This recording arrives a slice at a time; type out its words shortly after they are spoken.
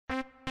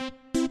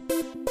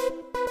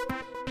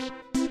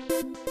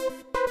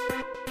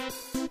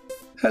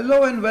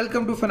Hello and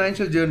welcome to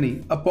Financial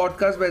Journey, a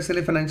podcast by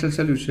SLA Financial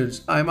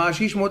Solutions. I'm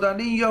Ashish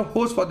Modani, your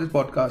host for this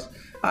podcast.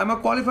 I'm a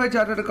qualified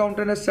chartered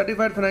accountant, a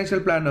certified financial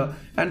planner,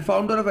 and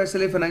founder of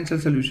SLA Financial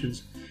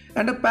Solutions,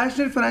 and a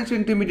passionate financial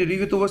intermediary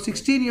with over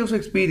 16 years of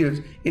experience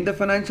in the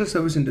financial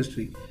service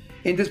industry.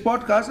 In this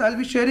podcast, I'll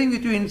be sharing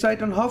with you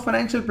insight on how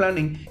financial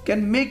planning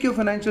can make your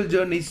financial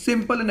journey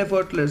simple and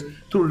effortless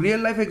through real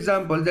life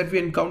examples that we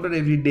encounter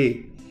every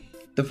day.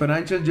 The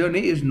financial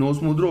journey is no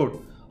smooth road.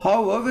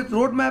 However, with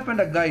roadmap and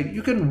a guide,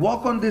 you can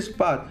walk on this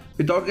path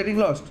without getting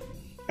lost.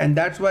 And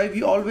that's why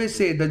we always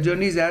say the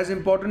journey is as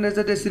important as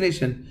the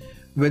destination.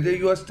 Whether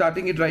you are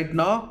starting it right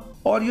now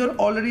or you're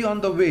already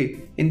on the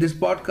way, in this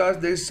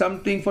podcast there is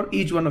something for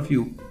each one of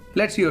you.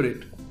 Let's hear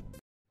it.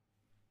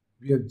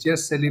 We have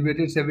just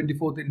celebrated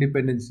 74th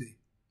Independence Day,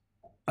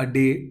 a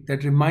day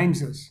that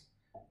reminds us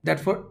that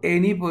for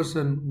any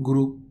person,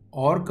 group,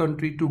 or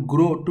country to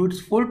grow to its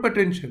full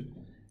potential,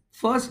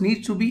 first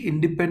needs to be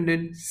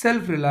independent,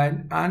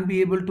 self-reliant, and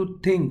be able to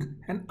think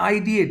and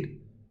ideate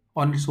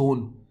on its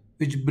own.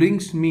 Which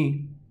brings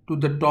me to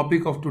the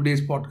topic of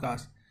today's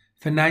podcast: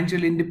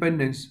 financial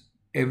independence,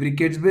 every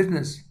kid's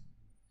business.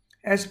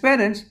 As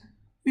parents,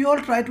 we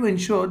all try to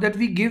ensure that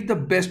we give the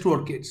best to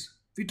our kids.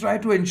 We try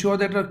to ensure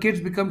that our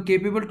kids become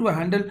capable to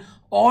handle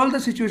all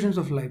the situations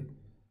of life.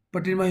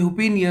 But in my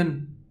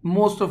opinion,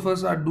 most of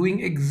us are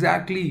doing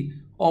exactly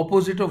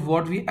opposite of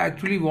what we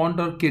actually want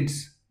our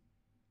kids.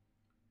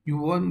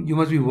 You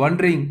must be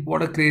wondering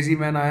what a crazy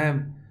man I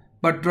am.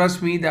 But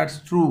trust me, that's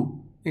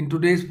true. In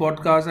today's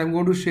podcast, I'm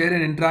going to share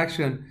an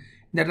interaction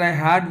that I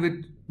had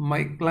with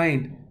my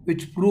client,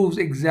 which proves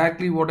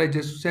exactly what I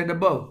just said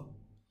above.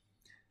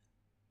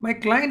 My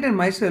client and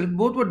myself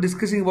both were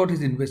discussing about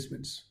his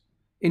investments.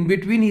 In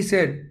between, he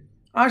said,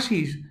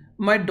 Ashish,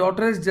 my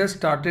daughter has just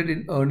started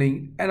in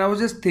earning, and I was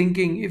just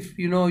thinking if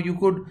you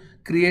could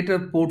create a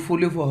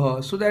portfolio for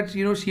her so that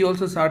she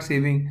also starts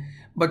saving.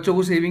 बच्चों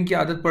को saving की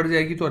आदत पड़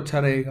जाएगी तो अच्छा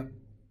रहेगा.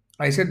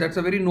 I said that's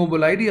a very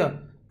noble idea.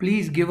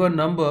 Please give her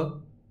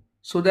number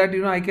so that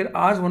I can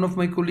ask one of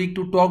my colleague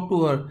to talk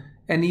to her,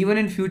 and even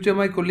in future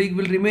my colleague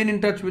will remain in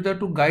touch with her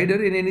to guide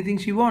her in anything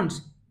she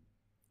wants.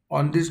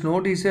 On this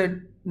note, he said,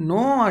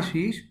 No,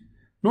 Ashish,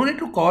 no need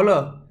to call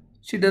her.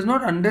 She does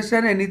not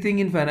understand anything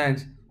in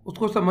finance.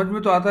 उसको समझ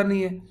में तो आता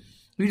नहीं है.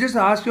 You just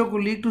ask your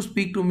colleague to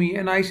speak to me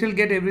and I shall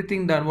get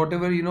everything done,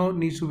 whatever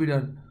needs to be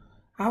done.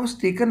 I was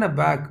taken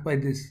aback by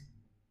this.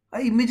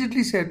 I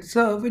immediately said,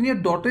 Sir, when your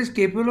daughter is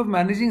capable of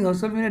managing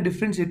herself in a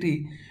different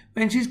city,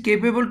 when she is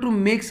capable to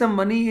make some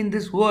money in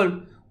this world,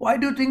 why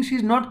do you think she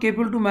is not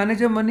capable to manage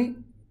her money?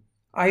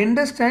 I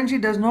understand she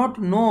does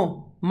not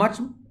know much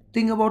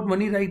thing about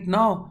money right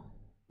now,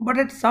 but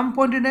at some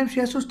point in time she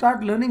has to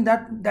start learning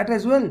that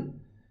as well.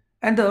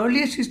 And the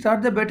earlier she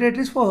starts, the better it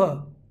is for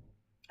her.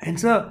 And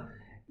sir,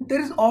 there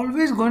is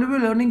always going to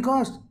be a learning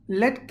cost.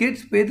 Let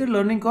kids pay the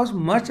learning cost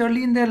much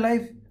early in their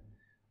life.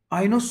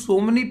 I know so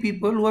many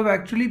people who have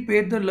actually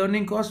paid the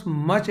learning cost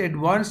much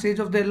advanced stage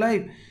of their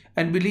life,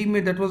 and believe me,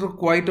 that was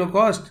quite a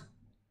cost.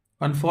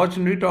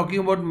 Unfortunately,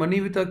 talking about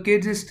money with our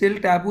kids is still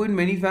taboo in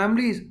many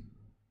families.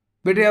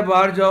 बेटे आप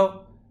बाहर जाओ,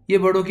 ये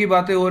बड़ों की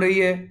बातें हो रही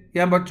है,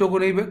 यहाँ बच्चों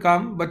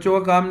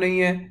का काम नहीं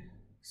है.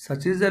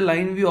 Such is the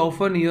line we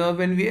often hear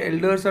when we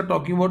elders are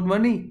talking about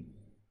money.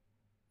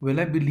 Well,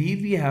 I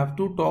believe we have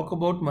to talk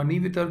about money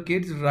with our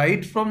kids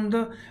right from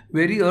the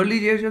very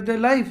early age of their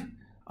life.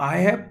 I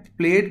have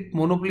played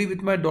Monopoly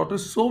with my daughter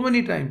so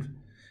many times.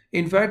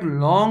 In fact,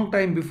 long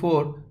time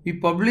before we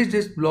published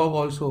this blog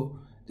also,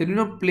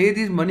 that play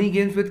these money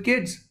games with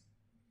kids.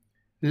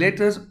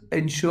 Let us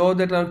ensure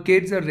that our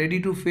kids are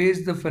ready to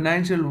face the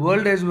financial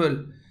world as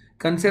well.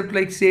 Concepts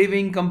like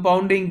saving,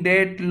 compounding,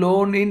 debt,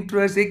 loan,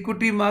 interest,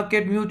 equity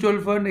market, mutual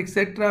fund,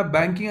 etc.,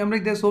 banking. I'm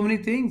like, there's so many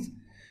things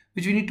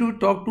which we need to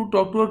talk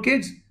to our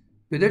kids.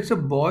 Whether it's a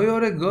boy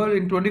or a girl,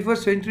 in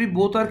 21st century,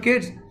 both are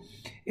kids.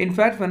 In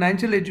fact,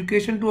 financial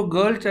education to a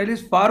girl child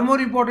is far more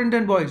important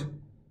than boys.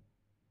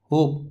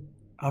 Hope,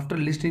 after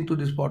listening to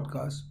this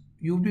podcast,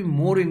 you'll be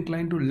more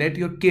inclined to let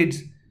your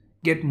kids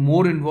get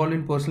more involved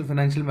in personal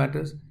financial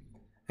matters.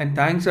 And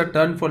thanks a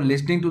ton for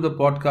listening to the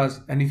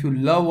podcast. And if you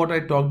love what I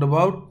talked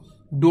about,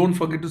 don't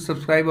forget to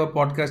subscribe our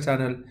podcast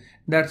channel.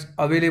 That's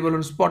available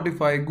on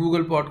Spotify,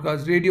 Google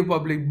Podcasts, Radio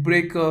Public,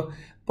 Breaker,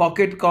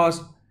 Pocket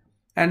Cast.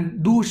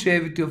 And do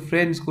share with your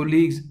friends,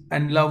 colleagues,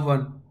 and loved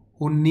ones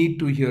who need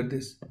to hear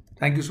this.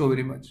 Thank you so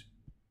very much.